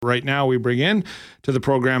Right now, we bring in to the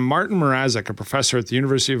program Martin Mrazik, a professor at the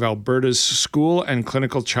University of Alberta's School and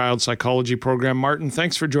Clinical Child Psychology program. Martin,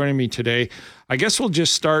 thanks for joining me today. I guess we'll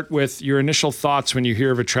just start with your initial thoughts when you hear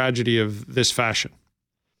of a tragedy of this fashion.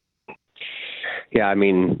 Yeah, I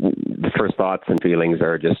mean, the first thoughts and feelings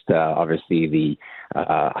are just obviously the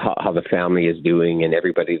how the family is doing and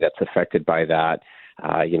everybody that's affected by that.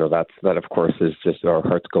 That of course is just our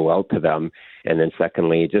hearts go out to them. And then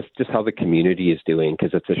secondly, just how the community is doing,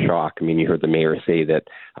 because it's a shock. I mean, you heard the mayor say that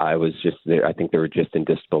I think they were just in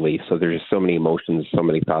disbelief. So there's just so many emotions, so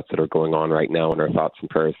many thoughts that are going on right now, and our thoughts and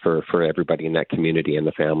prayers for everybody in that community and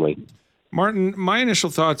the family. Martin, my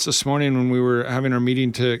initial thoughts this morning when we were having our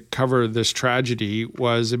meeting to cover this tragedy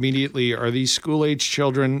was immediately, are these school-age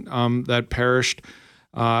children that perished,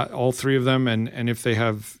 all three of them, and if they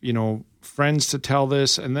have, friends to tell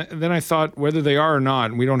this? And then I thought, whether they are or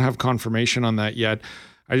not, and we don't have confirmation on that yet,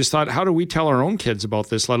 I just thought, how do we tell our own kids about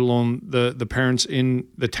this, let alone the parents in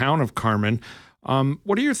the town of Carman?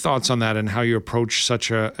 What are your thoughts on that and how you approach such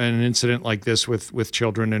an incident like this with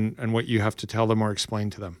children and what you have to tell them or explain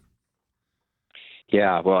to them?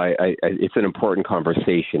 Yeah, well, it's an important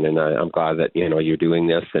conversation, and I'm glad that you're doing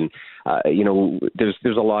this. And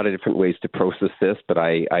there's a lot of different ways to process this, but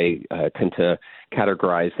I tend to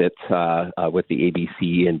categorize it with the A, B,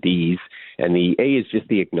 C, and D's. And the A is just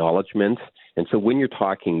the acknowledgement. And so when you're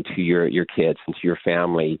talking to your kids and to your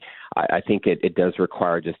family, I think it does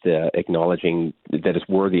require just acknowledging that it's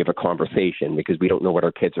worthy of a conversation, because we don't know what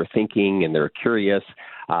our kids are thinking, and they're curious,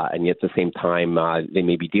 and yet at the same time they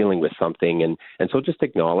may be dealing with something. And so just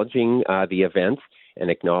acknowledging the event and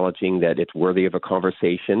acknowledging that it's worthy of a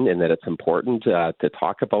conversation and that it's important to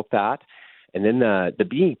talk about that. And then the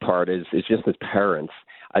being part is just as parents,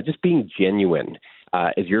 just being genuine.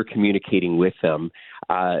 As you're communicating with them,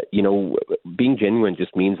 being genuine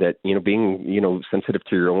just means that, being, sensitive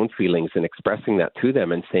to your own feelings and expressing that to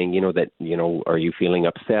them and saying, are you feeling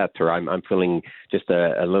upset, or I'm feeling just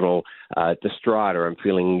a little distraught, or I'm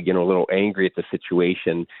feeling, a little angry at the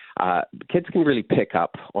situation. Kids can really pick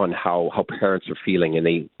up on how parents are feeling, and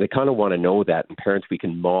they kind of want to know that. And parents, we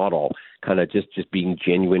can model kind of just being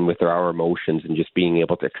genuine with our emotions and just being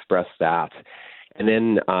able to express that. And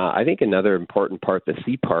then I think another important part, the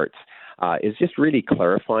C part, is just really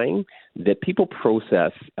clarifying that people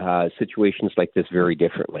process situations like this very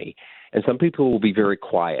differently. And some people will be very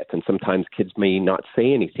quiet, and sometimes kids may not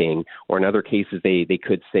say anything, or in other cases they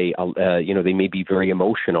could say, they may be very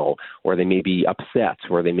emotional, or they may be upset,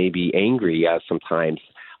 or they may be angry sometimes.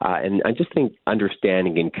 And I just think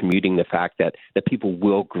understanding and commuting the fact that people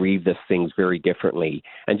will grieve these things very differently.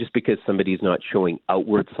 And just because somebody's not showing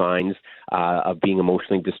outward signs of being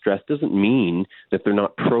emotionally distressed doesn't mean that they're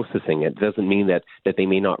not processing it. Doesn't mean that they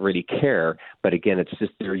may not really care. But again, it's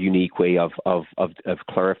just their unique way of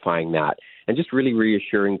clarifying that. And just really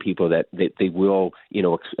reassuring people that they will,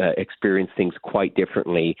 experience things quite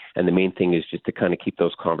differently. And the main thing is just to kind of keep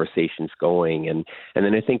those conversations going. And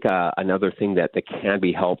then I think another thing that can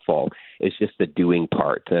be helpful is just the doing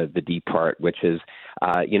part, the D part, which is,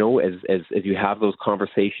 as you have those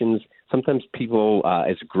conversations, sometimes people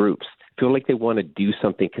as groups feel like they want to do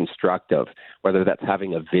something constructive, whether that's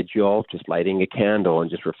having a vigil, just lighting a candle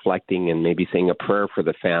and just reflecting and maybe saying a prayer for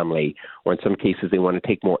the family, or in some cases they want to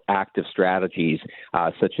take more active strategies,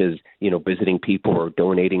 such as, visiting people or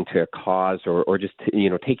donating to a cause, or just,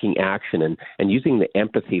 taking action and using the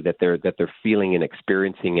empathy that they're feeling and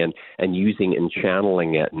experiencing and using and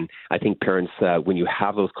channeling it. And I think parents, when you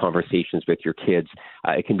have those conversations with your kids,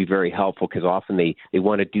 it can be very helpful, because often they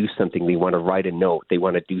want to do something. They want to write a note. They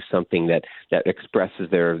want to do something that expresses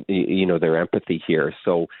their empathy here.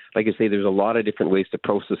 So, like I say, there's a lot of different ways to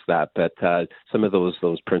process that, but some of those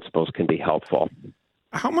principles can be helpful.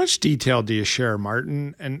 How much detail do you share,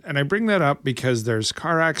 Martin? And I bring that up because there's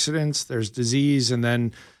car accidents, there's disease, and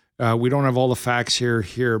then we don't have all the facts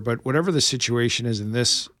here. But whatever the situation is in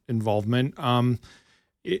this involvement,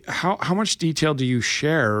 how much detail do you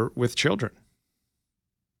share with children?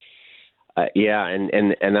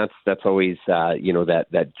 And that's always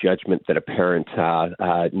that judgment that a parent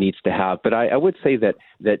needs to have. But I would say that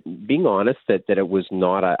being honest, that it was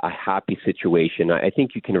not a happy situation. I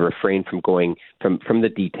think you can refrain from going from the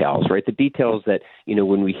details, right? The details that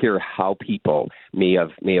when we hear how people may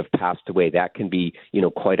have passed away, that can be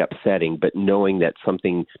quite upsetting. But knowing that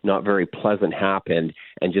something not very pleasant happened,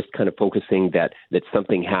 and just kind of focusing that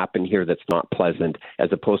something happened here that's not pleasant, as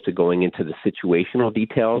opposed to going into the situational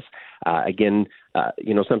details. Again,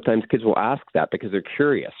 sometimes kids will ask that because they're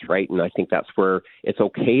curious, right? And I think that's where it's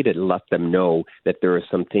okay to let them know that there are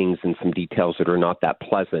some things and some details that are not that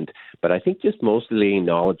pleasant. But I think just mostly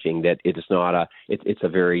acknowledging that it is not it's a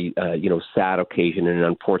very, sad occasion and an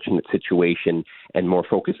unfortunate situation, and more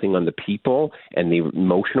focusing on the people and the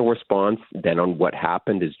emotional response than on what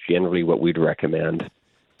happened is generally what we'd recommend.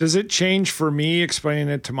 Does it change for me explaining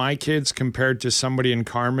it to my kids compared to somebody in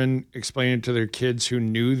Carmen explaining it to their kids who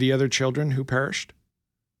knew the other children who perished?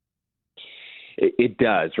 It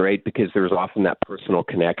does, right? Because there's often that personal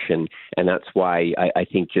connection, and that's why I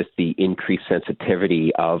think just the increased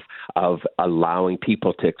sensitivity of allowing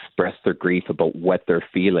people to express their grief about what they're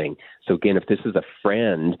feeling. So again, if this is a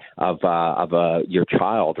friend of your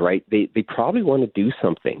child, right? They probably want to do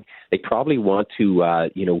something. They probably want to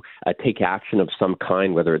take action of some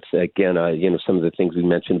kind, whether it's again some of the things we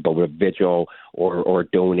mentioned about a vigil or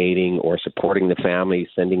donating or supporting the family,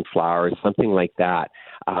 sending flowers, something like that.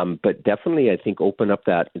 But definitely, I think, open up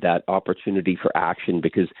that opportunity for action,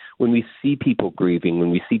 because when we see people grieving, when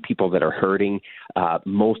we see people that are hurting,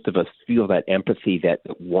 most of us feel that empathy that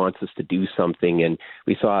wants us to do something. And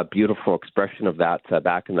we saw a beautiful expression of that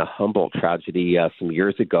back in the Humboldt tragedy some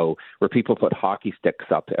years ago, where people put hockey sticks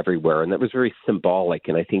up everywhere. And that was very symbolic.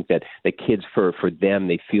 And I think that the kids, for them,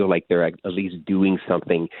 they feel like they're at least doing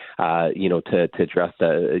something, to address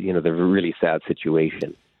the really sad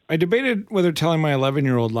situation. I debated whether telling my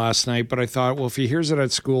 11-year-old last night, but I thought, well, if he hears it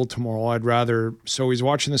at school tomorrow, I'd rather. So he's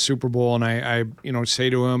watching the Super Bowl, and I say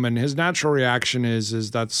to him, and his natural reaction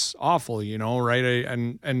is that's awful, right?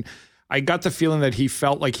 And I got the feeling that he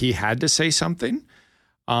felt like he had to say something.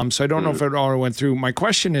 So I don't know if it all went through. My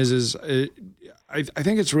question is I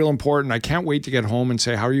think it's real important. I can't wait to get home and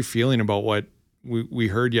say, how are you feeling about what we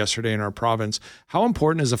heard yesterday in our province? How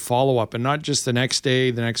important is a follow-up, and not just the next day,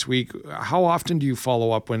 the next week? How often do you follow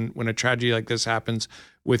up when a tragedy like this happens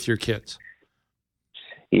with your kids?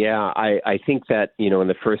 Yeah, I think that, in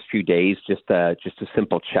the first few days, just a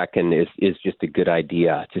simple check-in is just a good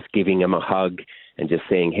idea. Just giving them a hug and just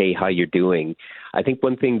saying, hey, how you doing? I think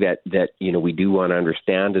one thing that we do want to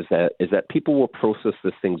understand is that people will process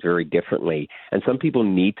these things very differently. And some people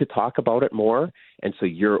need to talk about it more. And so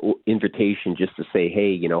your invitation just to say,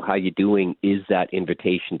 hey, how you doing, is that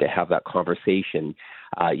invitation to have that conversation.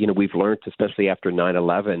 We've learned, especially after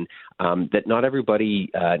 9/11, that not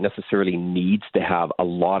everybody necessarily needs to have a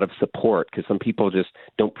lot of support, because some people just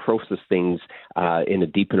don't process things in a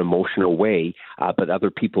deep and emotional way, but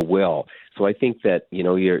other people will. So I think that,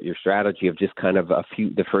 your strategy of just kind of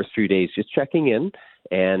the first few days, just checking in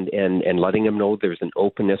and letting them know there's an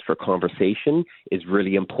openness for conversation is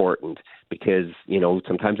really important, because,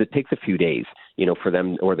 sometimes it takes a few days, for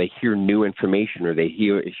them, or they hear new information, or they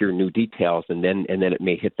hear new details, and then it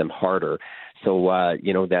may hit them harder. So,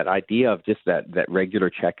 that idea of just that regular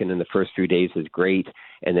check-in in the first few days is great.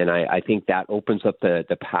 And then I think that opens up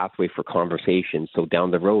the pathway for conversation. So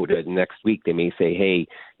down the road, next week, they may say, hey,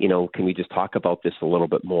 can we just talk about this a little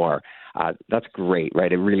bit more? That's great,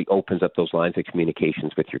 right? It really opens up those lines of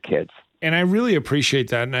communications with your kids. And I really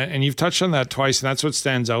appreciate that. And you've touched on that twice, and that's what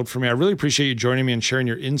stands out for me. I really appreciate you joining me and sharing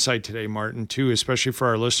your insight today, Martin, too, especially for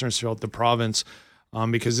our listeners throughout the province.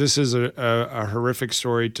 Because this is a horrific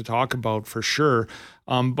story to talk about for sure.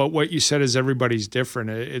 But what you said is everybody's different.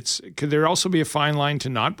 Could there also be a fine line to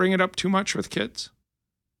not bring it up too much with kids?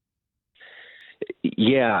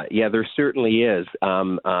 Yeah, there certainly is.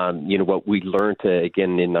 What we learned,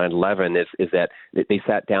 again, in 9/11 is that they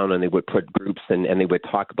sat down and they would put groups and they would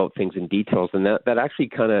talk about things in details, and that actually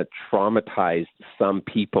kind of traumatized some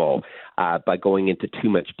people by going into too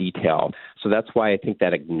much detail. So that's why I think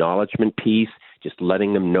that acknowledgement piece, just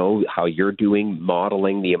letting them know how you're doing,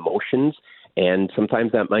 modeling the emotions. And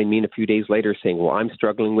sometimes that might mean a few days later saying, well, I'm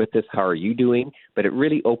struggling with this. How are you doing? But it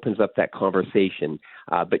really opens up that conversation.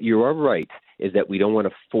 But you are right, is that we don't want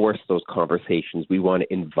to force those conversations. We want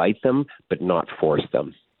to invite them, but not force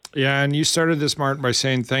them. Yeah, and you started this, Martin, by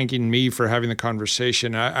thanking me for having the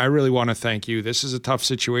conversation. I really want to thank you. This is a tough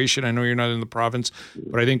situation. I know you're not in the province,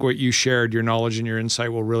 but I think what you shared, your knowledge and your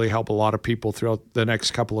insight, will really help a lot of people throughout the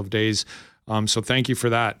next couple of days. So thank you for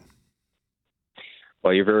that.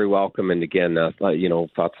 Well, you're very welcome. And again,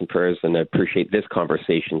 thoughts and prayers, and I appreciate this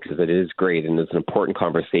conversation because it is great, and it's an important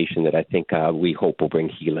conversation that I think we hope will bring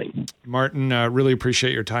healing. Martin, really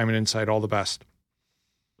appreciate your time and insight. All the best.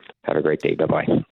 Have a great day. Bye-bye.